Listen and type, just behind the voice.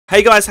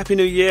Hey guys, Happy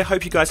New Year.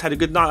 Hope you guys had a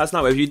good night last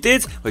night, whether you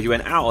did, whether you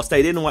went out or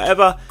stayed in or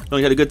whatever. Long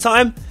you had a good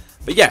time.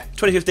 But yeah,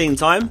 2015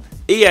 time.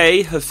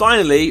 EA have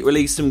finally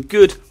released some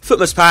good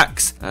Footmas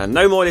packs, and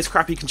no more of this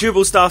crappy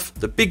consumable stuff.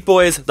 The big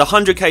boys, the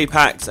 100k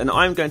packs, and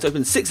I'm going to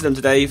open 6 of them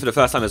today for the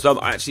first time as well.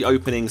 I'm actually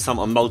opening some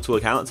on multiple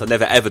accounts. I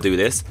never ever do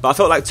this, but I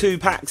felt like 2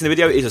 packs in the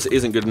video just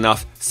isn't good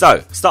enough.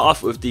 So, start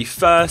off with the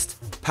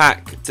first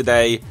pack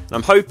today, and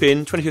I'm hoping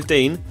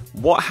 2015,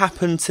 what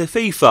happened to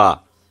FIFA?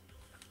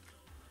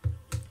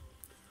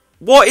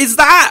 What is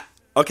that?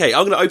 Okay,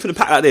 I'm going to open a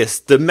pack like this.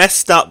 The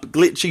messed up,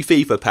 glitchy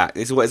FIFA pack.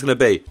 This is what it's going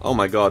to be. Oh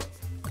my god.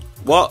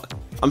 What?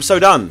 I'm so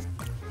done.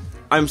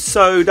 I'm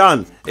so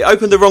done. It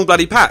opened the wrong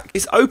bloody pack.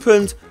 It's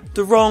opened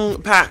the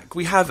wrong pack.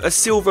 We have a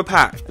silver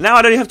pack. Now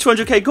I only have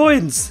 200k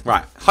coins.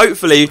 Right.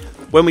 Hopefully,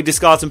 when we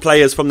discard some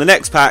players from the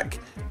next pack,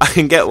 I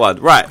can get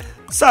one. Right.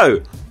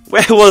 So,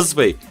 where was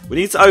we? We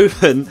need to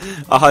open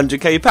a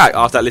 100k pack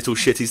after that little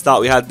shitty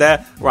start we had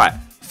there. Right.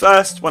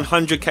 First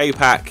 100k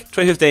pack.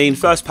 2015,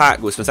 first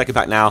pack. We're from the second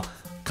pack now.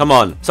 Come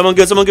on. Someone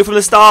good from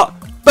the start.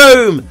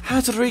 Boom!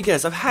 James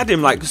Rodriguez. I've had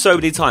him like so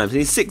many times. And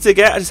he's sick to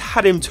get. I just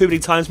had him too many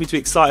times for me to be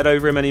excited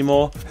over him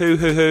anymore.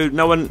 Who?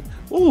 No one.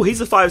 Oh, he's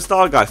a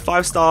 5-star guy.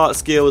 5-star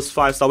skills,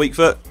 5-star weak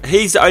foot.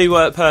 He's the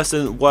only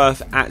person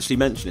worth actually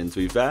mentioning, to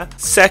be fair.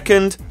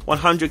 Second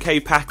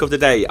 100k pack of the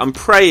day. I'm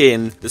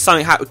praying that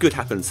something good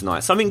happens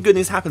tonight. Something good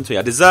needs to happen to me.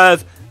 I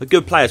deserve a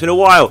good player. It's been a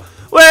while.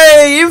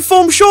 Way,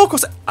 informed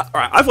Shawcross.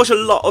 Alright, I've watched a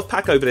lot of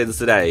pack openings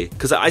today.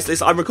 Because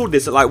I'm recording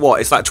this at like what?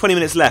 It's like 20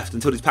 minutes left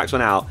until these packs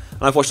run out.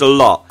 And I've watched a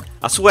lot.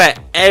 I swear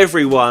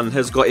everyone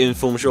has got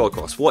informed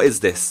Shawcross. What is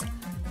this?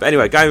 But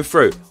anyway, going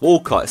through.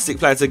 Walcott, a sick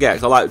player to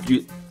get. I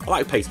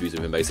like pace views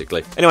with him,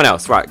 basically. Anyone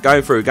else? Right,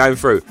 going through.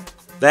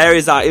 There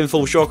is that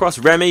informed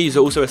Shawcross. Remy is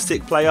also a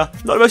sick player.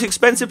 Not the most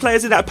expensive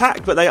players in that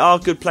pack, but they are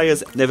good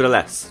players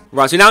nevertheless.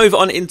 Right, so now move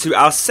on into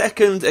our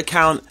second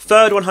account.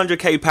 Third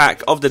 100k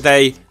pack of the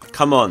day.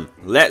 Come on,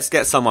 let's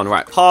get someone.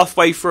 Right,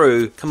 halfway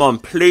through. Come on,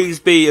 please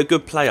be a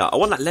good player. I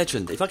want that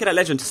legend. If I get that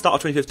legend to start of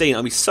 2015,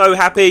 I'll be so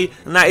happy.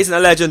 And that isn't a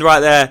legend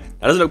right there.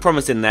 That doesn't look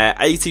promising there.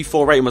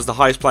 84 rating was the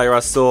highest player I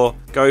saw.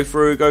 Go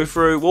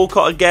through.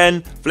 Walcott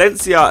again.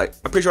 Valencia, I'm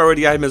pretty sure I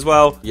already had him as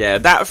well. Yeah,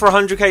 that for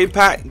 100k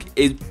pack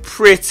is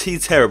pretty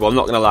terrible. I'm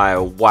not going to lie.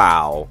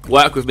 Wow.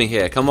 Work with me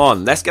here. Come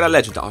on, let's get a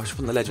legend. Oh, I just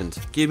want the legend.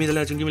 Give me the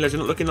legend.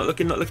 Not looking. Not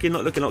going to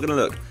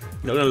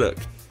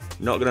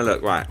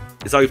look. Right,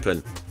 it's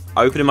open.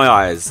 Opening my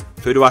eyes.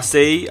 Who do I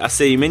see? I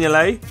see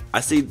Mignolet.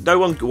 I see no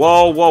one.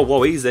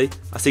 Whoa, easy.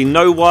 I see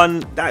no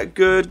one that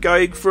good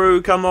going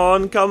through. Come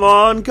on.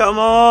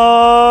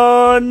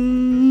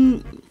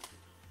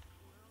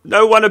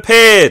 No one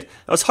appeared.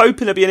 I was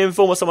hoping there'd be an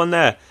inform or someone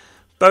there.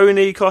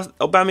 Boney,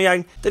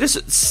 Aubameyang. They're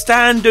just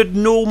standard,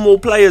 normal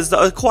players that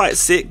are quite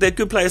sick. They're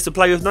good players to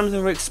play with. None of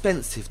them are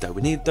expensive, though.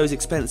 We need those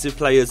expensive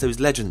players, those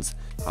legends.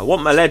 I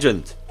want my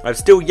legend. I've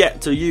still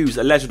yet to use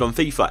a legend on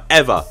FIFA,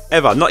 ever.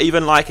 Not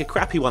even like a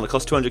crappy one that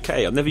costs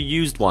 200k. I've never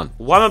used one.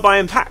 Why am I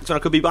buying packs when I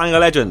could be buying a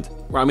legend?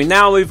 Right, we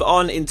now move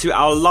on into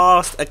our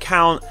last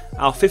account,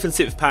 our 5th and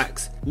 6th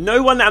packs.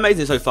 No one that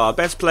amazing so far.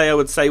 Best player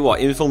would say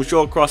what? Informed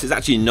Shawcross. It's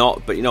actually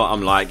not, but you know what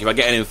I'm like. If I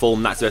get an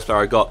inform, that's the best player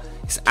I got.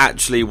 This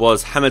actually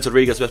was James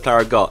Rodriguez, the best player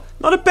I got.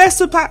 Not the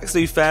best of packs, to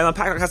be fair. My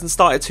pack hasn't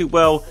started too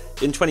well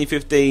in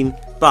 2015,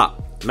 but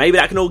maybe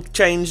that can all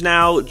change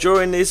now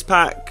during this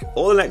pack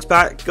or the next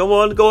pack. Go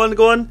on.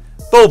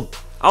 Boom.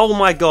 Oh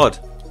my god.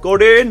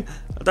 Got in.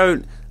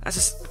 That's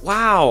just,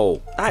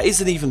 wow. That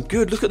isn't even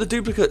good. Look at the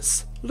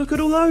duplicates. Look at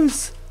all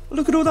those. What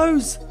am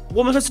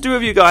I supposed to do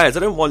with you guys?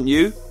 I don't want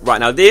you. Right,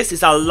 now this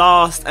is our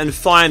last and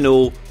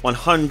final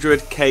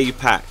 100k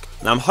pack.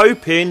 Now I'm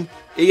hoping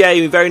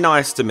EA are very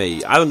nice to me.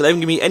 They haven't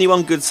given me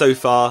anyone good so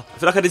far. I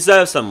feel like I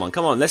deserve someone.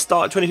 Come on, let's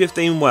start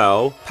 2015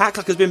 well. Pack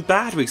luck has been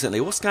bad recently.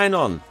 What's going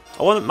on?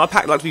 I want my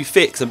pack luck to be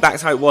fixed and back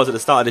to how it was at the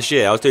start of this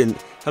year. I was doing,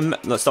 when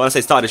I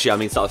say start of this year, I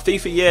mean start of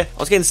FIFA year. I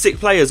was getting sick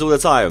players all the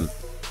time.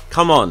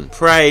 Come on,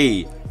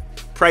 pray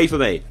for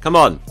me. Come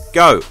on,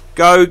 go.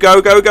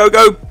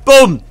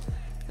 Boom.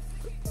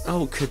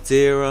 Oh,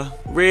 Khedira.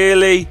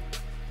 Really?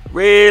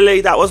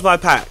 That was my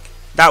pack.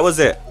 That was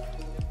it.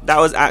 That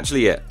was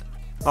actually it.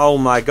 Oh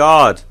my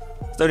god.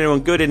 There's not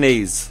anyone good in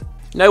these.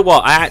 You know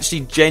what? I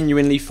actually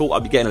genuinely thought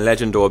I'd be getting a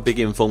legend or a big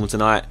inform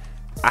tonight.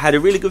 I had a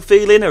really good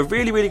feeling, a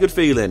really good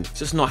feeling. It's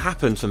just not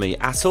happened for me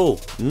at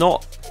all.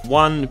 Not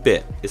one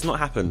bit. It's not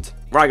happened.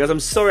 Right guys, I'm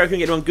sorry I couldn't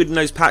get anyone good in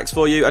those packs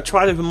for you. I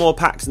tried to open more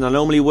packs than I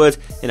normally would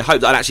in the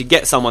hope that I'd actually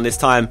get someone this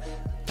time,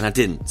 and I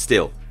didn't,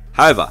 still.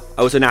 However,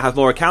 I also now have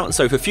more accounts,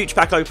 so for future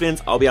pack openings,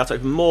 I'll be able to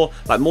open more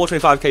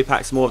 25k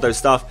packs, more of those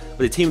stuff. But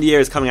the Team of the Year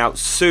is coming out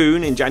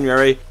soon in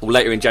January, or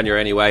later in January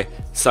anyway.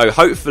 So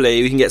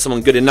hopefully we can get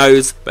someone good in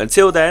those. But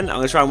until then, I'm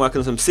going to try and work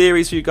on some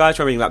series for you guys,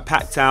 try and bring back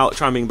Packed Out,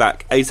 try and bring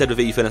back A said with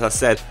Ethan, as I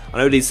said. I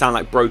know these sound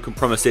like broken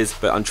promises,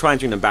 but I'm trying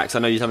to bring them back, so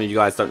I know some of you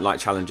guys don't like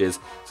challenges.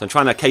 So I'm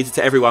trying to cater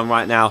to everyone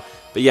right now.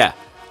 But yeah,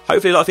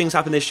 hopefully a lot of things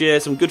happen this year,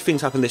 some good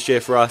things happen this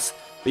year for us.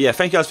 But yeah,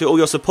 thank you guys for all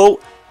your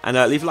support. And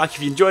leave a like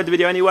if you enjoyed the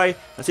video anyway.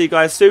 I'll see you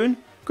guys soon.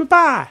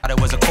 Goodbye.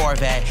 It was a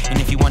Corvette, and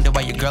if you wonder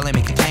why your girl ain't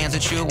making plans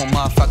with you, well,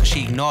 motherfucker,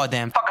 she ignored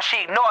them. Fucker,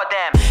 she ignored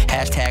them.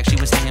 Hashtag she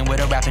was hanging with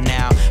a rapper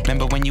now.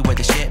 Remember when you were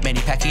the shit, Manny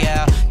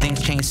Pacquiao?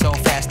 Things change so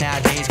fast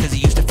nowadays, cause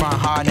you used to front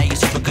hard, now you're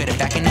super good at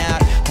backing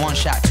out. One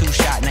shot, two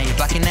shot, now you're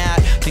blacking out.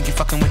 Think you're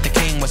fucking with the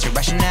king, what's your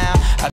rationale?